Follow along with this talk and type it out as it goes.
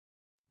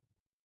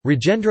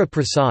Rajendra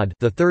Prasad,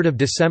 the 3rd of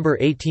December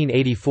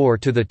 1884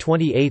 to the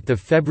 28th of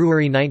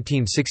February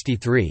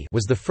 1963,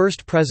 was the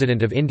first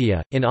president of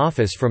India, in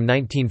office from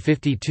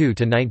 1952 to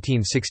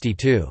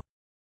 1962.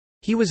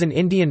 He was an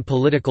Indian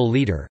political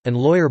leader and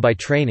lawyer by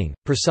training.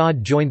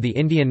 Prasad joined the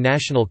Indian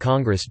National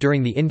Congress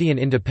during the Indian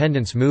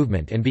independence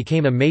movement and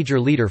became a major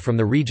leader from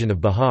the region of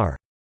Bihar.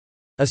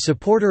 A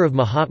supporter of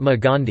Mahatma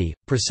Gandhi,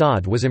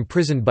 Prasad was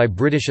imprisoned by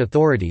British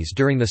authorities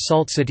during the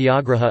Salt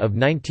Satyagraha of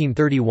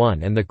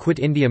 1931 and the Quit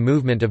India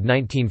movement of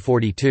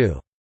 1942.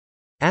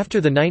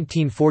 After the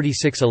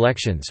 1946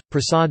 elections,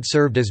 Prasad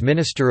served as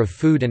Minister of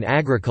Food and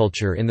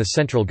Agriculture in the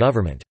central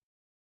government.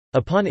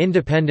 Upon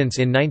independence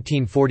in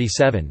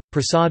 1947,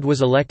 Prasad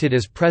was elected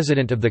as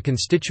President of the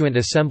Constituent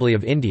Assembly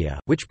of India,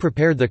 which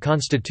prepared the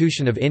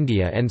Constitution of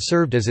India and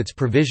served as its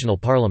provisional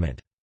parliament.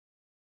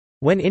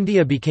 When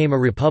India became a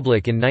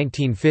republic in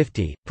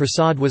 1950,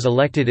 Prasad was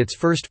elected its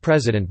first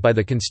president by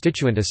the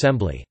Constituent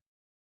Assembly.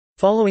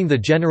 Following the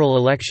general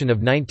election of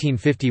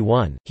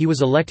 1951, he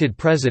was elected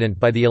president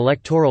by the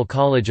Electoral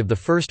College of the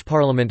First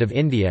Parliament of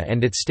India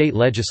and its state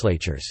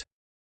legislatures.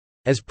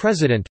 As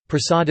president,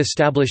 Prasad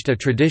established a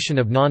tradition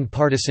of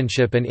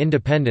non-partisanship and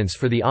independence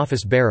for the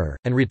office-bearer,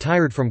 and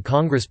retired from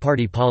Congress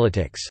party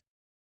politics.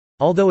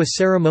 Although a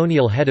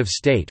ceremonial head of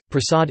state,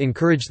 Prasad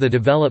encouraged the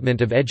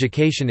development of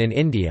education in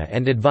India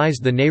and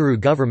advised the Nehru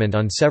government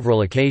on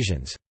several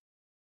occasions.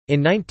 In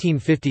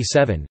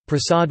 1957,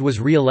 Prasad was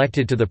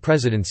re-elected to the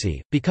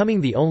presidency, becoming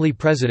the only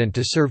president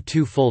to serve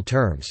 2 full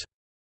terms.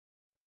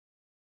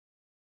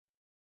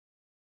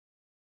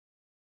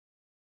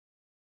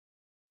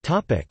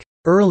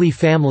 Early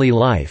family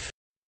life.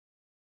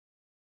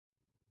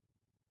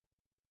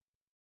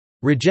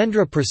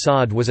 Rajendra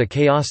Prasad was a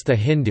Kayastha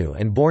Hindu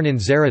and born in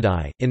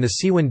Zaradai, in the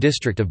Siwan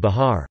district of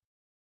Bihar.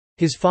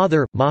 His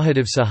father,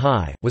 Mahadev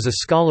Sahai, was a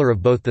scholar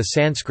of both the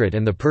Sanskrit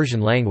and the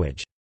Persian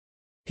language.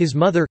 His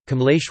mother,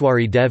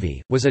 Kamleshwari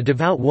Devi, was a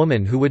devout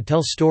woman who would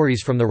tell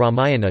stories from the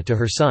Ramayana to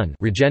her son,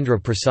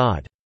 Rajendra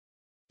Prasad.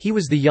 He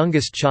was the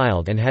youngest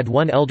child and had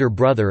 1 elder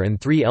brother and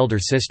 3 elder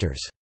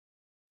sisters.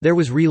 There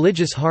was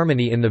religious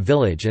harmony in the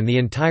village and the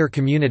entire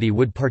community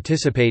would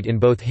participate in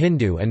both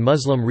Hindu and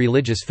Muslim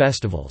religious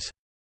festivals.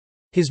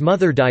 His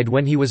mother died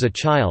when he was a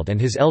child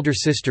and his elder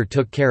sister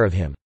took care of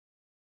him.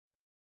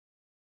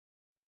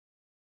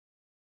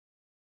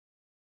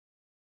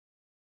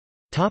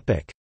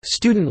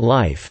 Student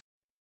life.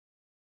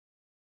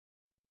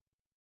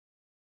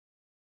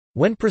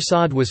 When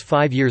Prasad was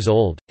 5 years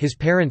old, his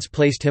parents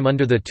placed him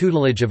under the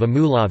tutelage of a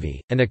Maulavi,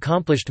 an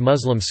accomplished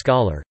Muslim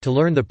scholar, to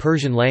learn the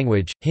Persian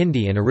language,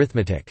 Hindi and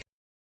arithmetic.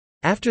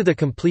 After the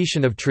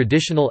completion of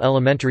traditional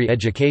elementary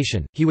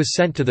education, he was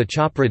sent to the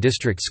Chhapra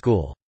district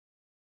school.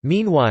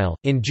 Meanwhile,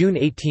 in June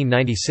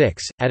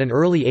 1896, at an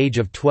early age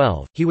of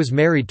 12, he was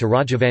married to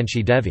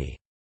Rajavanshi Devi.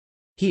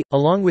 He,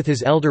 along with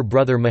his elder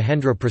brother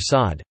Mahendra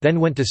Prasad, then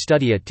went to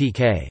study at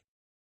T.K.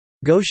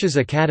 Ghosh's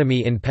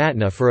academy in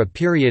Patna for a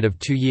period of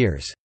 2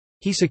 years.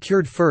 He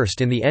secured first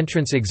in the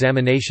entrance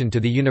examination to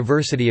the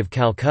University of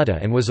Calcutta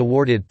and was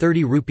awarded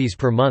 30 rupees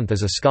per month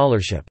as a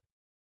scholarship.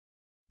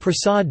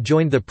 Prasad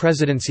joined the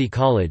Presidency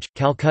College,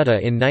 Calcutta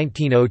in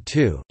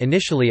 1902,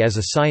 initially as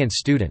a science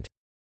student.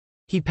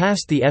 He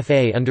passed the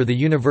FA under the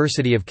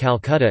University of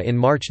Calcutta in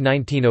March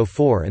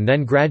 1904 and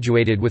then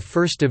graduated with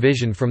first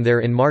division from there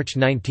in March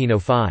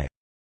 1905.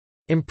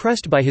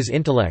 Impressed by his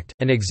intellect,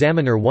 an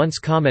examiner once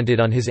commented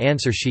on his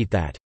answer sheet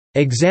that,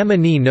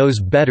 "Examinee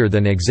knows better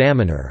than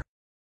examiner."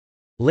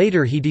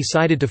 Later he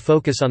decided to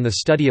focus on the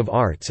study of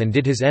arts and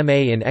did his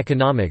MA in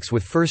economics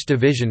with first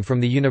division from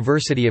the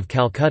University of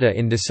Calcutta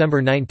in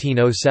December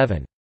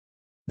 1907.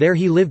 There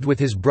he lived with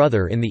his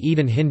brother in the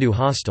Eden Hindu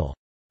hostel.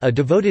 A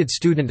devoted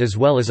student as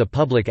well as a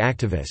public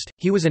activist,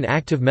 he was an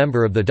active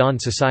member of the Dawn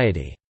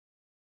Society.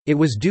 It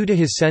was due to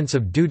his sense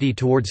of duty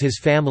towards his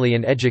family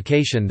and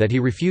education that he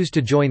refused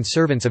to join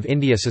Servants of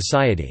India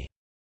Society.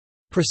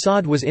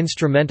 Prasad was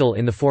instrumental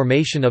in the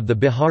formation of the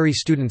Bihari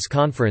Students'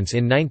 Conference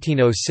in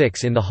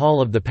 1906 in the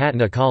hall of the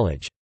Patna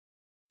College.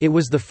 It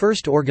was the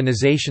first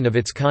organization of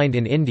its kind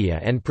in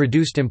India and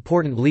produced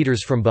important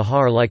leaders from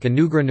Bihar like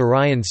Anugrah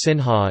Narayan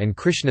Sinha and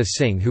Krishna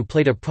Singh who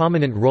played a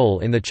prominent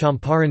role in the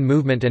Champaran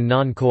movement and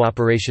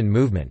non-cooperation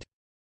movement.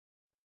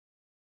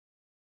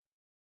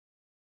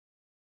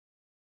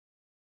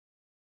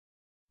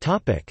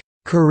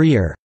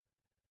 Career.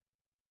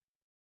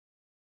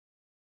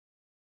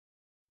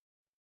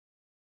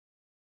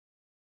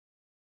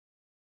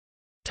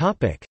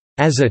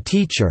 As a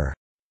teacher.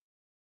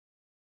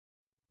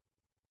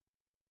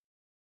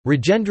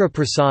 Rajendra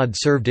Prasad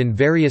served in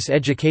various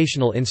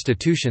educational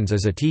institutions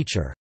as a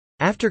teacher.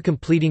 After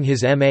completing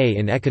his MA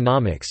in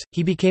economics,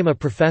 he became a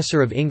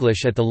professor of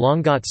English at the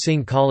Longat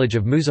Singh College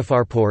of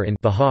Muzaffarpur in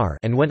Bihar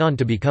and went on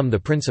to become the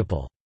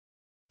principal.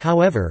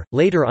 However,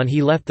 later on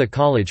he left the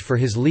college for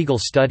his legal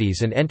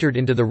studies and entered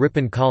into the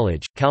Ripon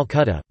College,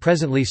 Calcutta,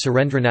 presently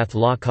Surendranath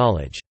Law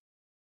College.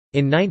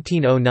 In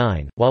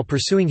 1909, while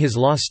pursuing his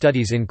law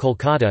studies in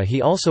Kolkata,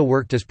 he also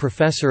worked as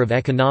professor of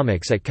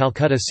economics at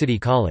Calcutta City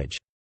College.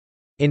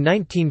 In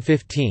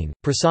 1915,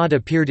 Prasad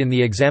appeared in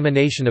the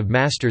examination of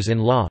Masters in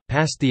Law,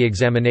 passed the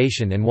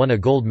examination and won a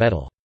gold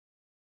medal.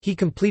 He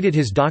completed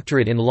his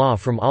doctorate in law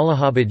from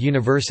Allahabad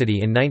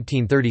University in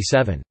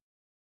 1937.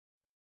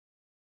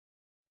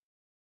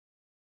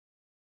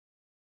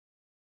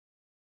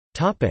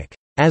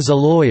 As a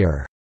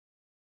lawyer.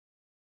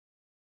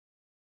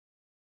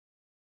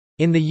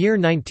 In the year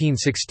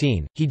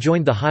 1916, he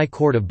joined the High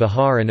Court of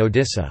Bihar and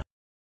Odisha.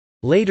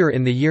 Later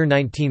in the year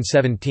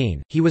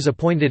 1917, he was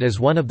appointed as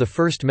one of the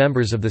first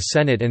members of the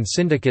Senate and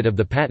Syndicate of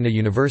the Patna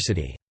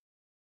University.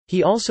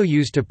 He also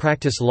used to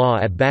practice law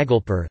at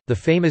Bhagalpur, the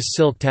famous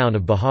silk town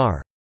of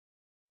Bihar.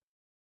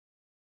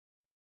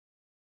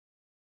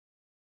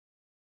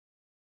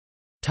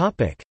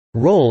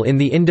 Role in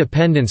the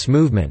independence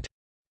movement.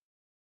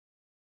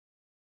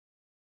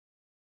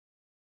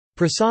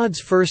 Prasad's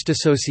first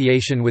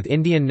association with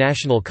Indian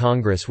National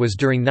Congress was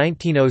during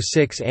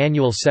 1906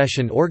 annual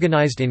session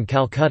organised in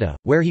Calcutta,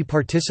 where he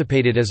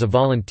participated as a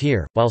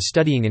volunteer, while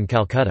studying in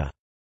Calcutta.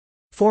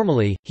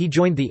 Formally, he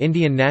joined the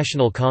Indian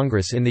National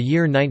Congress in the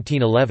year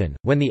 1911,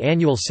 when the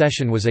annual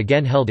session was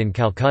again held in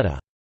Calcutta.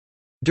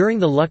 During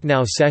the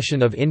Lucknow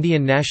session of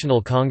Indian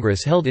National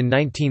Congress held in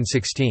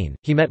 1916,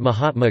 he met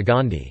Mahatma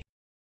Gandhi.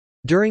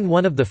 During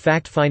one of the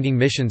fact-finding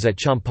missions at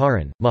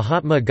Champaran,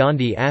 Mahatma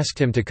Gandhi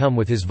asked him to come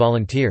with his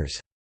volunteers.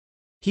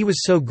 He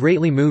was so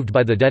greatly moved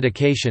by the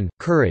dedication,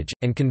 courage,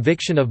 and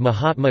conviction of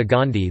Mahatma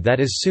Gandhi that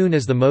as soon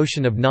as the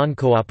motion of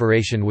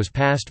non-cooperation was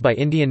passed by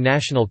Indian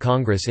National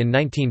Congress in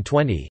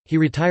 1920, he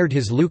retired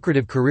his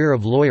lucrative career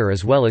of lawyer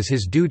as well as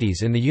his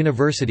duties in the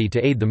university to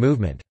aid the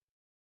movement.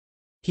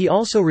 He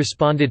also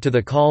responded to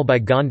the call by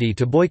Gandhi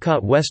to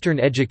boycott Western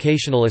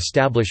educational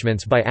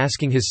establishments by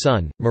asking his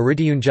son,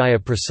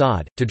 Mrityunjaya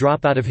Prasad, to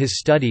drop out of his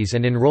studies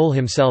and enroll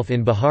himself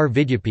in Bihar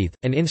Vidyapith,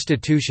 an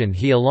institution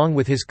he along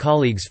with his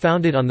colleagues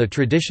founded on the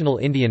traditional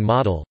Indian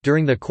model.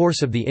 During the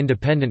course of the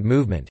independent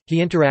movement, he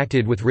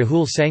interacted with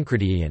Rahul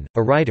Sankrityayan,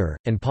 a writer,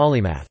 and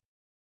polymath.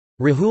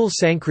 Rahul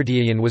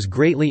Sankrityayan was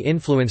greatly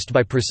influenced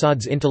by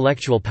Prasad's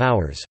intellectual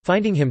powers,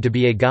 finding him to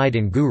be a guide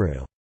and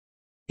guru.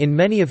 In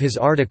many of his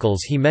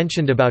articles he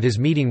mentioned about his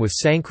meeting with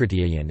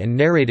Sankrityayan and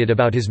narrated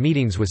about his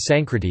meetings with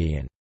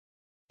Sankrityayan.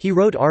 He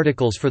wrote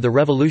articles for the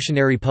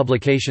revolutionary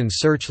publications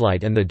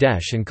Searchlight and the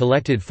Desh and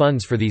collected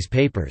funds for these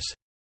papers.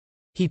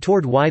 He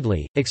toured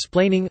widely,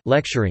 explaining,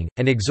 lecturing,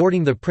 and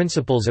exhorting the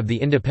principles of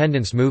the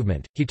independence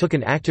movement. He took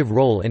an active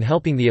role in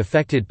helping the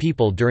affected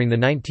people during the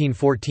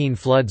 1914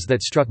 floods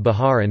that struck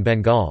Bihar and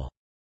Bengal.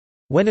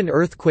 When an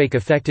earthquake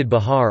affected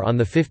Bihar on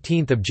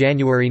 15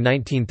 January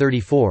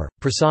 1934,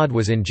 Prasad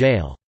was in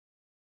jail.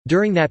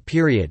 During that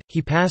period,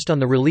 he passed on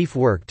the relief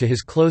work to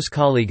his close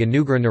colleague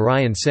Anugrah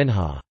Narayan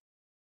Sinha.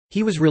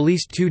 He was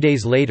released 2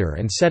 days later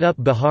and set up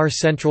Bihar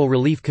Central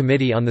Relief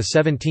Committee on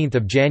 17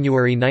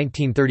 January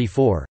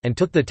 1934, and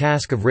took the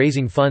task of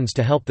raising funds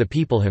to help the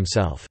people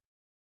himself.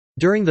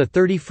 During the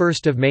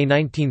 31st of May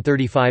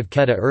 1935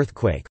 Quetta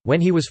earthquake,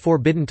 when he was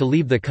forbidden to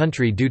leave the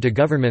country due to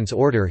government's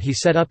order, he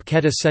set up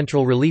Quetta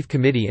Central Relief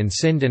Committee in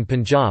Sindh and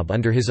Punjab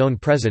under his own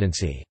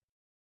presidency.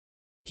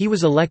 He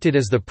was elected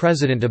as the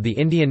president of the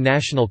Indian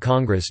National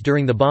Congress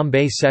during the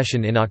Bombay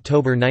session in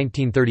October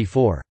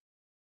 1934.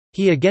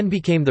 He again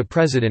became the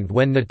president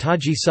when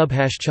Netaji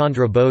Subhash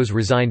Chandra Bose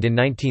resigned in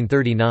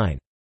 1939.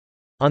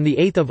 On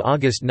 8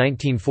 August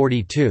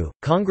 1942,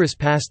 Congress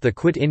passed the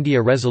Quit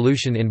India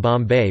resolution in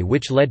Bombay,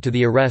 which led to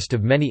the arrest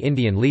of many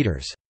Indian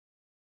leaders.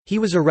 He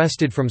was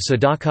arrested from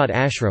Sadakat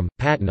Ashram,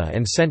 Patna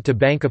and sent to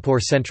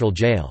Bankipore Central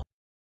Jail.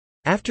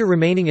 After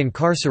remaining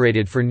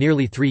incarcerated for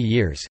nearly 3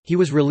 years, he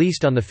was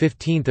released on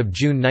 15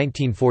 June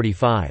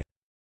 1945.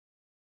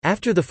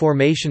 After the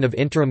formation of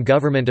interim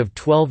government of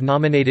 12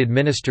 nominated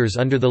ministers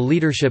under the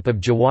leadership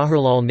of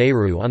Jawaharlal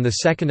Nehru on 2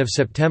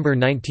 September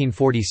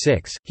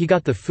 1946, he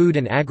got the Food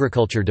and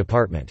Agriculture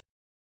Department.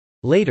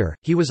 Later,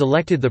 he was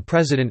elected the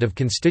President of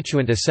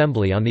Constituent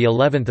Assembly on the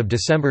 11th of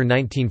December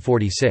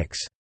 1946.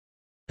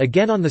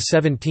 Again on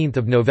 17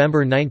 November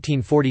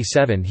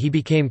 1947 he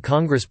became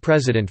Congress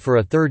President for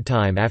a third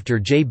time after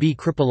J. B.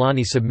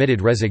 Kripalani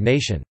submitted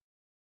resignation.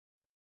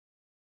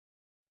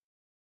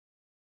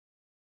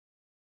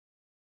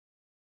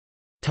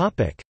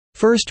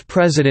 First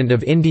President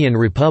of Indian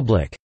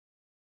Republic.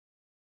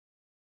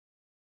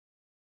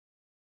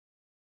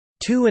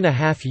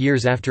 2.5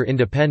 years after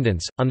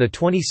independence, on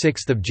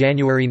 26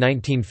 January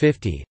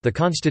 1950, the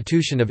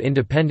Constitution of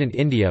Independent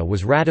India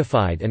was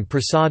ratified and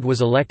Prasad was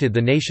elected the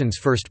nation's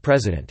first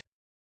president.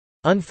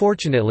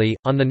 Unfortunately,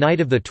 on the night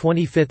of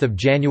 25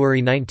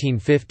 January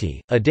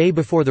 1950, a day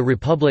before the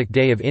Republic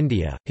Day of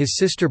India, his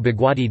sister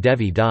Bhagwati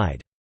Devi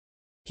died.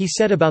 He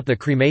set about the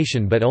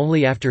cremation but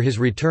only after his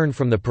return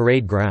from the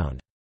parade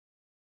ground.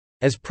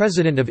 As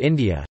President of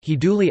India, he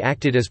duly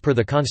acted as per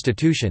the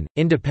Constitution,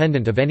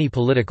 independent of any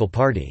political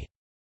party.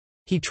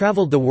 He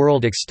travelled the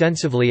world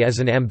extensively as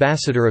an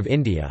ambassador of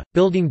India,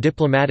 building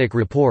diplomatic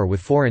rapport with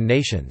foreign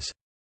nations.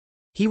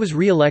 He was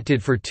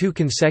re-elected for 2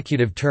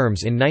 consecutive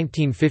terms in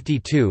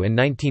 1952 and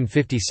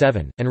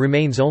 1957, and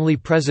remains only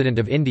President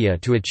of India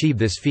to achieve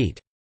this feat.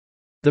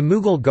 The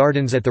Mughal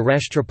gardens at the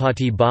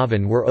Rashtrapati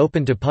Bhavan were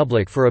open to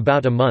public for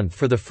about a month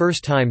for the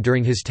first time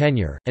during his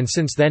tenure, and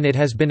since then it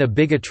has been a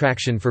big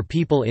attraction for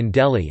people in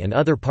Delhi and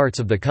other parts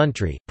of the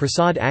country.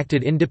 Prasad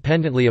acted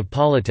independently of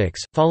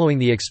politics, following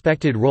the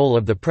expected role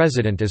of the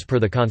president as per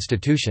the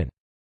constitution.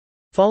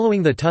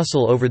 Following the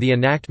tussle over the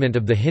enactment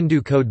of the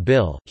Hindu Code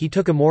Bill, he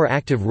took a more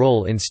active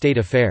role in state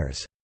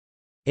affairs.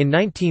 In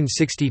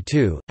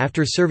 1962,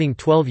 after serving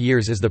 12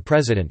 years as the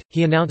president,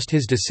 he announced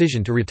his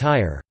decision to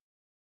retire.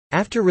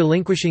 After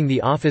relinquishing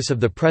the office of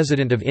the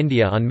President of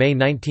India on May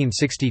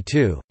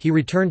 1962, he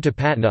returned to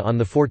Patna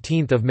on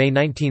 14 May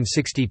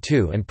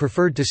 1962 and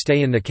preferred to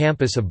stay in the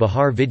campus of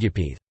Bihar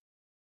Vidyapith.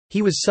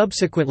 He was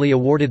subsequently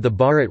awarded the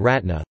Bharat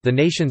Ratna, the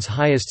nation's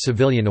highest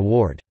civilian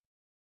award.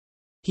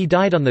 He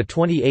died on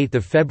 28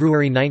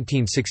 February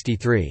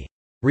 1963.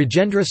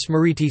 Rajendra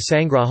Smriti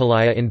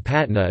Sangrahalaya in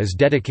Patna is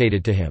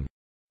dedicated to him.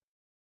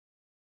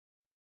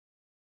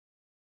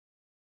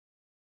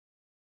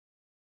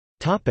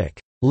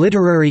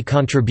 Literary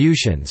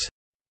contributions.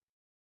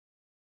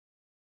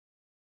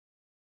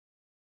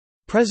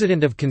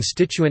 President of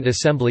Constituent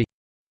Assembly,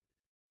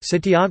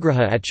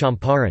 Satyagraha at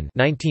Champaran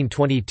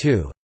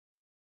 1922,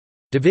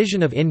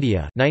 Division of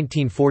India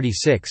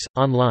 1946,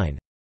 online.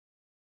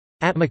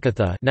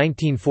 Atmakatha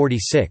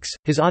 1946,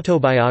 his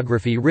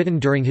autobiography written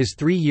during his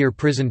 3-year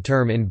prison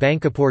term in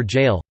Bankipore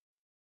jail.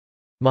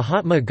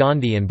 Mahatma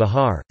Gandhi and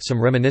Bihar,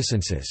 some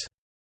reminiscences.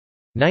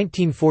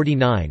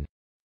 1949.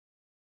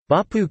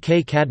 Bapu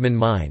K. Kadman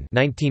Mine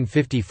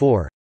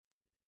 1954.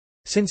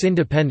 Since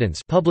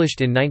Independence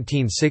published in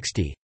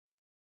 1960.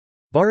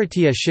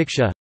 Bharatiya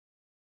Shiksha.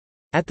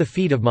 At the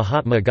Feet of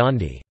Mahatma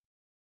Gandhi.